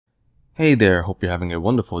Hey there, hope you're having a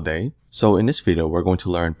wonderful day. So in this video, we're going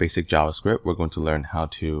to learn basic JavaScript. We're going to learn how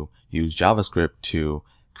to use JavaScript to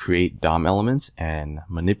create DOM elements and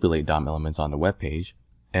manipulate DOM elements on the web page.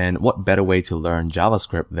 And what better way to learn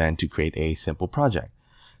JavaScript than to create a simple project?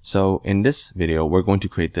 So in this video, we're going to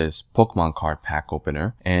create this Pokemon card pack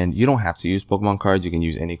opener. And you don't have to use Pokemon cards. You can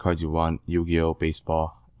use any cards you want, Yu-Gi-Oh,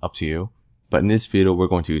 baseball, up to you. But in this video, we're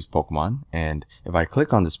going to use Pokemon. And if I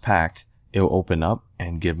click on this pack, it will open up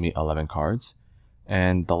and give me 11 cards.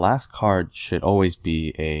 And the last card should always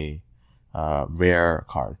be a rare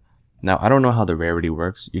card. Now, I don't know how the rarity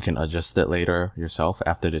works. You can adjust it later yourself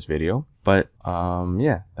after this video. But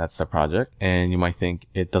yeah, that's the project. And you might think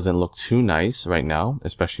it doesn't look too nice right now,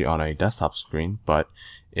 especially on a desktop screen. But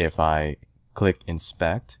if I click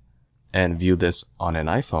inspect and view this on an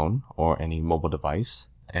iPhone or any mobile device,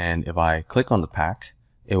 and if I click on the pack,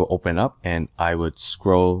 it will open up and I would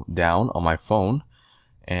scroll down on my phone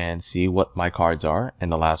and see what my cards are. And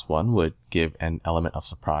the last one would give an element of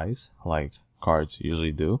surprise like cards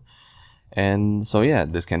usually do. And so yeah,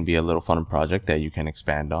 this can be a little fun project that you can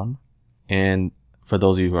expand on. And for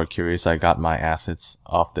those of you who are curious, I got my assets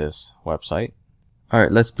off this website. All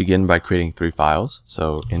right, let's begin by creating 3 files.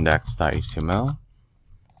 So index.html,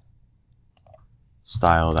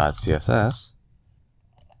 style.css,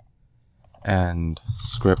 and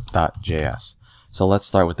script.js. So let's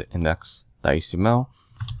start with the index.html.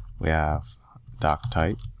 We have doc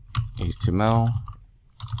type HTML,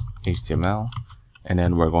 HTML, and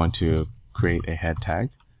then we're going to create a head tag.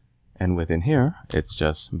 And within here, it's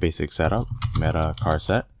just basic setup, meta card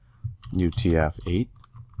set, UTF-8,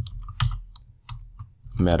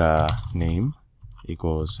 meta name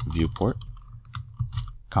equals viewport,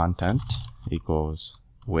 content equals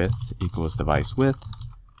width equals device width,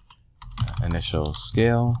 initial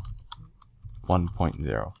scale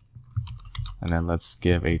 1.0, and then let's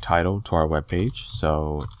give a title to our web page.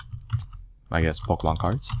 So I guess Pokemon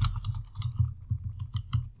cards,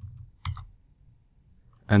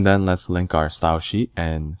 and then let's link our style sheet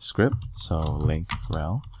and script. So link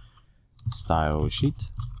rel style sheet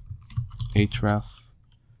href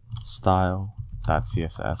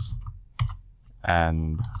style.css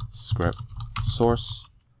and script source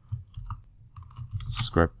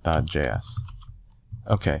script.js.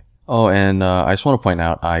 Okay. Oh, and I just want to point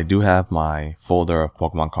out, I do have my folder of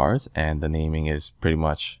Pokemon cards, and the naming is pretty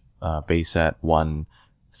much base set 1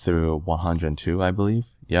 through 102, I believe.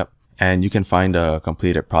 Yep. And you can find a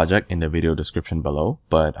completed project in the video description below,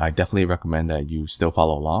 but I definitely recommend that you still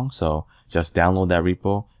follow along. So just download that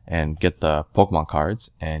repo and get the Pokemon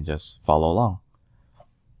cards and just follow along.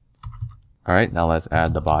 All right, now let's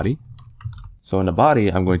add the body. So in the body,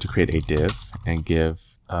 I'm going to create a div and give,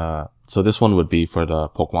 so this one would be for the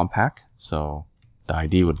Pokemon pack. So the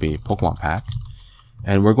ID would be Pokemon pack.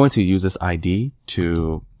 And we're going to use this ID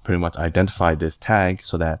to pretty much identify this tag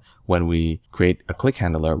so that when we create a click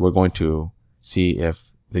handler, we're going to see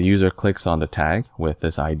if the user clicks on the tag with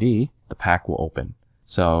this ID, the pack will open.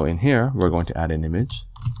 So in here, we're going to add an image.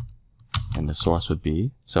 And the source would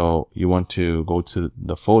be, so you want to go to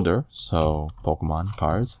the folder, so Pokemon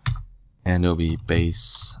cards, and it'll be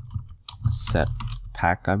base set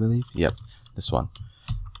pack, I believe. Yep, this one.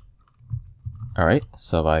 All right,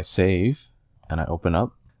 so if I save and I open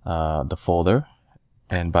up the folder,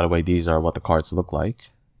 and by the way, these are what the cards look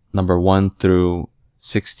like. Number 1 through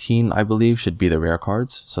 16, I believe, should be the rare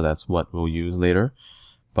cards, so that's what we'll use later.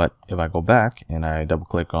 But if I go back and I double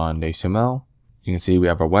click on the HTML, you can see we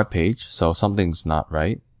have our web page, so something's not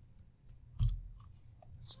right.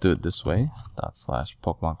 Let's do it this way,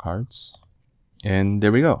 /Pokemon cards. And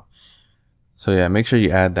there we go. So yeah, make sure you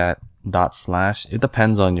add that /. It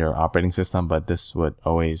depends on your operating system, but this would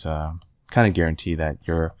always kind of guarantee that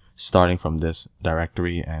you're starting from this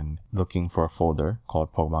directory and looking for a folder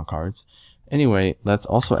called Pokemon cards. Anyway, let's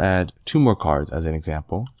also add 2 more cards as an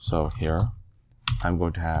example. So here, I'm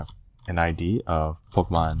going to have an ID of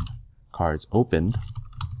Pokemon cards opened.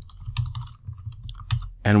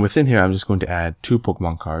 And within here, I'm just going to add 2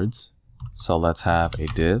 Pokemon cards. So let's have a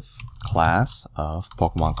div class of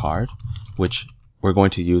Pokemon card, which we're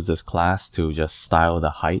going to use this class to just style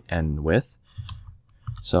the height and width.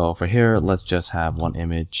 So for here, let's just have 1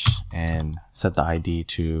 image and set the ID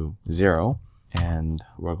to 0. And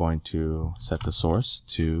we're going to set the source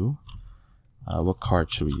to, what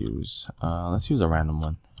card should we use? Let's use a random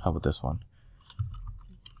one. How about this one?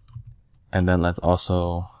 And then let's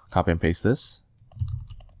also copy and paste this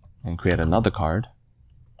and create another card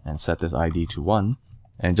and set this ID to 1.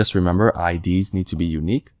 And just remember, IDs need to be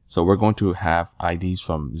unique. So we're going to have IDs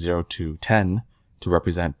from 0 to 10 to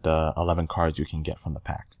represent the 11 cards you can get from the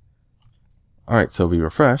pack. Alright, so we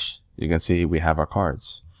refresh. you can see we have our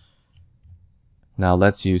cards. Now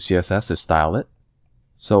let's use CSS to style it.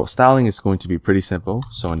 So styling is going to be pretty simple.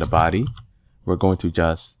 So in the body, we're going to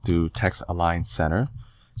just do text align center.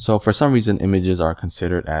 So for some reason, images are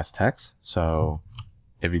considered as text. So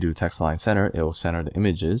if you do text align center, it will center the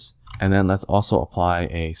images. And then let's also apply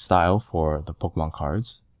a style for the Pokemon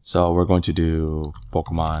cards. So we're going to do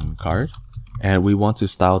Pokemon card, and we want to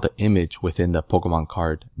style the image within the Pokemon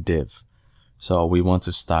card div. So we want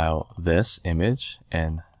to style this image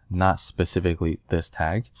and not specifically this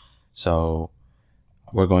tag. So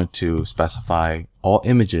we're going to specify all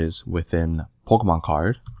images within Pokemon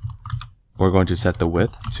card. We're going to set the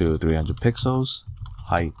width to 300 pixels,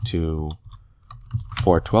 height to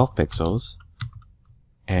 412 pixels,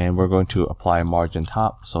 and we're going to apply margin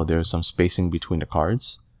top so there's some spacing between the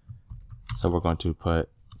cards. So we're going to put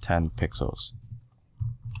 10 pixels.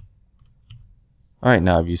 Alright,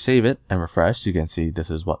 now if you save it and refresh, you can see this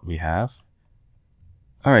is what we have.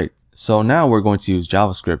 Alright, so now we're going to use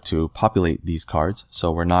JavaScript to populate these cards.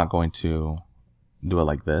 So we're not going to do it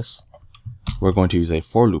like this. We're going to use a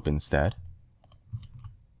for loop instead.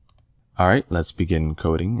 Alright, let's begin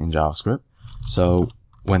coding in JavaScript. So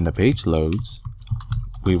when the page loads,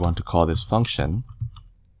 we want to call this function,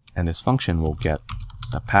 and this function will get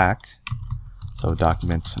the pack. So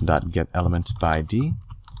document.getElementById,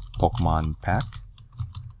 Pokemon pack.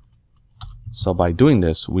 So by doing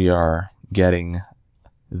this, we are getting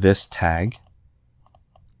this tag,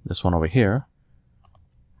 this one over here,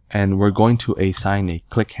 and we're going to assign a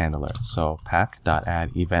click handler. So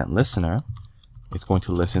pack.addEventListener, it's going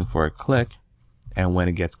to listen for a click, and when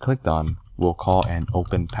it gets clicked on, we'll call an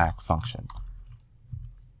openPack function.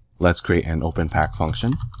 Let's create an openPack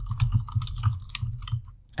function.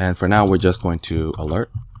 And for now, we're just going to alert.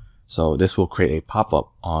 So this will create a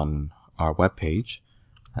pop-up on our web page.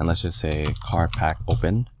 And let's just say card pack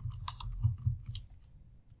open.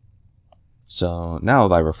 So now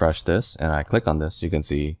if I refresh this and I click on this, you can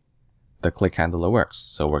see the click handler works.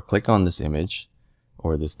 So we're click on this image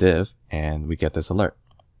or this div and we get this alert.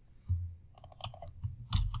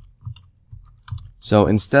 So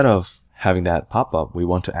instead of having that pop up, we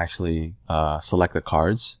want to actually select the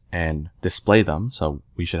cards and display them. So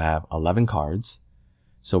we should have 11 cards.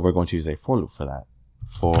 So we're going to use a for loop for that.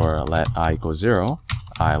 For let I equal 0,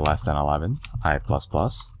 I less than 11, I plus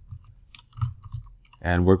plus.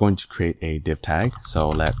 And we're going to create a div tag. So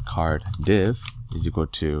let card div is equal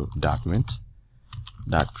to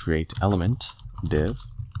document.createElement div.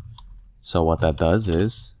 So what that does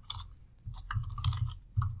is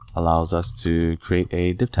allows us to create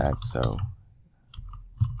a div tag. So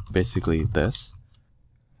basically this.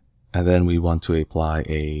 And then we want to apply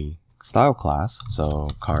a style class. So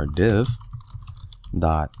card div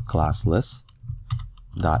dot classlist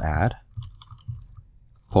dot add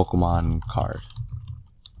Pokemon card.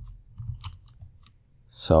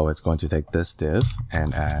 So it's going to take this div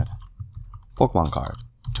and add Pokemon card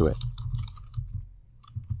to it.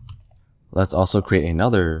 Let's also create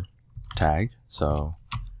another tag. So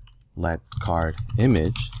let card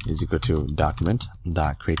image is equal to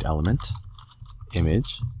document.createElement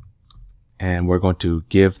image. And we're going to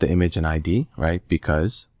give the image an ID, right?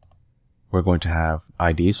 Because we're going to have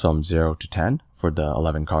IDs from 0 to 10 for the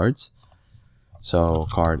 11 cards. So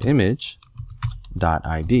card image dot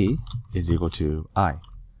ID is equal to I.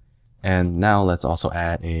 And now let's also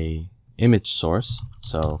add a image source.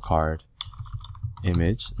 So card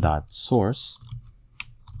image dot source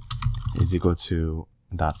is equal to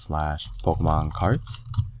 / Pokemon cards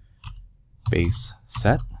base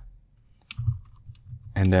set.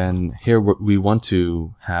 And then here we want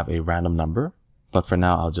to have a random number, but for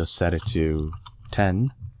now I'll just set it to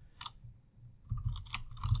 10.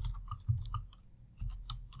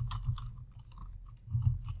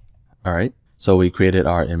 Alright, so we created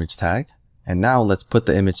our image tag, and now let's put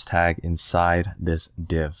the image tag inside this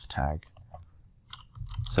div tag.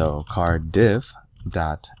 So card div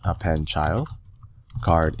dot append child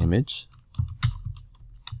card image.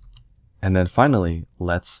 And then finally,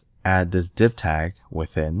 let's add this div tag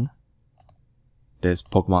within this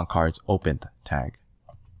Pokemon cards opened tag.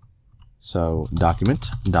 So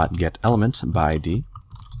document.getElementById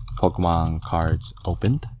Pokemon cards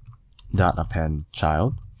opened dot append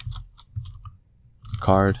child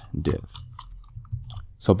card div.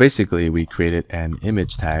 So basically we created an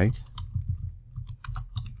image tag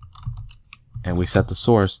and we set the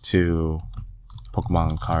source to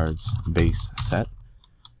Pokemon cards base set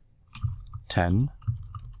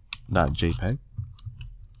 10.jpg.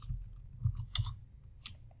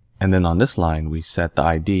 And then on this line we set the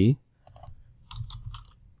ID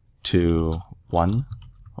to 1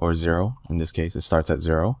 or 0. In this case it starts at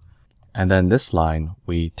 0. And then this line,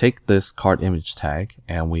 we take this card image tag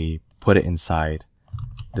and we put it inside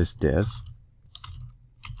this div.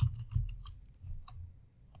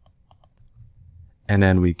 And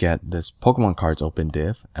then we get this Pokemon cards open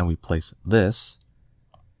div and we place this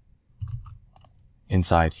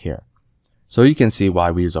inside here. So you can see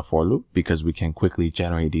why we use a for loop, because we can quickly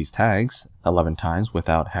generate these tags 11 times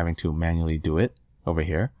without having to manually do it over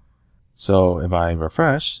here. So if I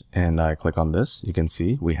refresh and I click on this, you can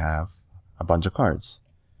see we have a bunch of cards.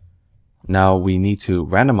 Now we need to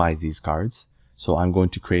randomize these cards. So I'm going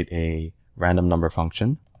to create a random number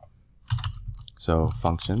function. So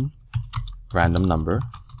function random number.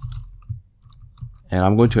 And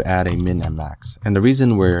I'm going to add a min and max. And the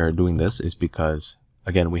reason we're doing this is because,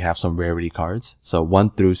 again, we have some rarity cards. So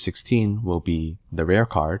 1 through 16 will be the rare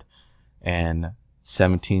card, and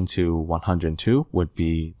 17 to 102 would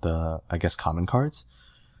be the, I guess, common cards.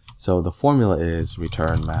 So the formula is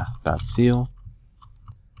return math.ceil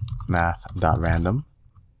math.random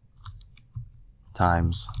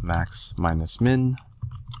times max minus min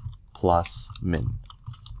plus min.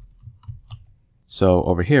 So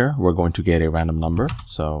over here, we're going to get a random number.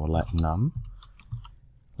 So let num,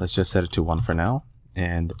 let's just set it to 1 for now.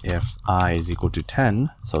 And if I is equal to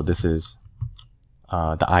 10, so this is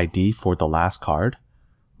the ID for the last card,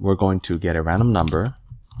 we're going to get a random number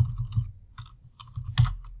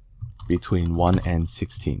between 1 and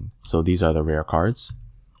 16. So these are the rare cards.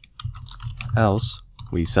 Else,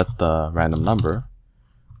 we set the random number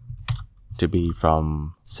to be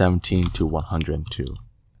from 17 to 102.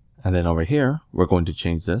 And then over here, we're going to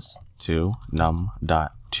change this to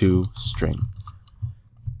num.toString.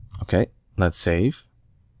 Okay, let's save.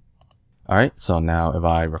 Alright, so now if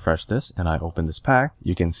I refresh this and I open this pack,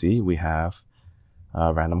 you can see we have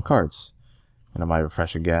random cards. And if I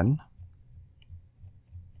refresh again,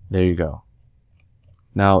 there you go.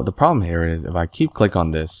 Now the problem here is if I keep click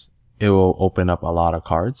on this, it will open up a lot of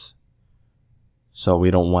cards. So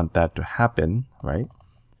we don't want that to happen, right?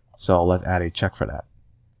 So let's add a check for that.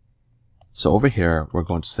 So over here, we're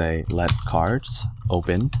going to say let cards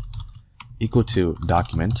opened equal to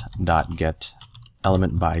document.get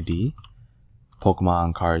element by ID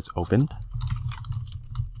Pokemon cards opened.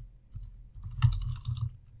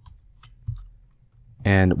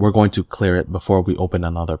 And we're going to clear it before we open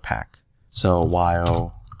another pack. So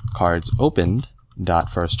while cards opened dot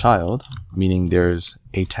first child, meaning there's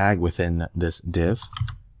a tag within this div.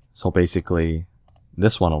 So basically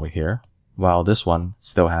this one over here, while this one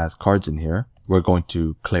still has cards in here, we're going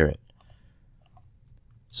to clear it.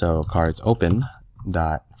 So cards open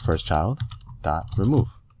dot first child dot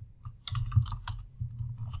remove.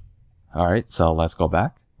 Alright, so let's go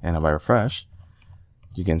back, and if I refresh,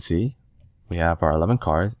 you can see we have our 11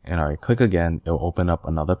 cards, and if I click again, it will open up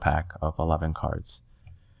another pack of 11 cards.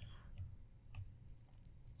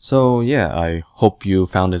 So yeah, I hope you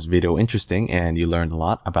found this video interesting and you learned a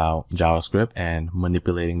lot about JavaScript and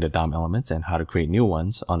manipulating the DOM elements and how to create new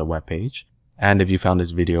ones on the web page. And if you found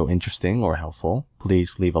this video interesting or helpful,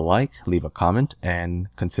 please leave a like, leave a comment, and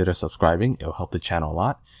consider subscribing. It will help the channel a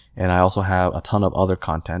lot. And I also have a ton of other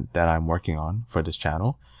content that I'm working on for this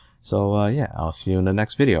channel. So yeah, I'll see you in the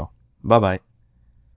next video. Bye bye.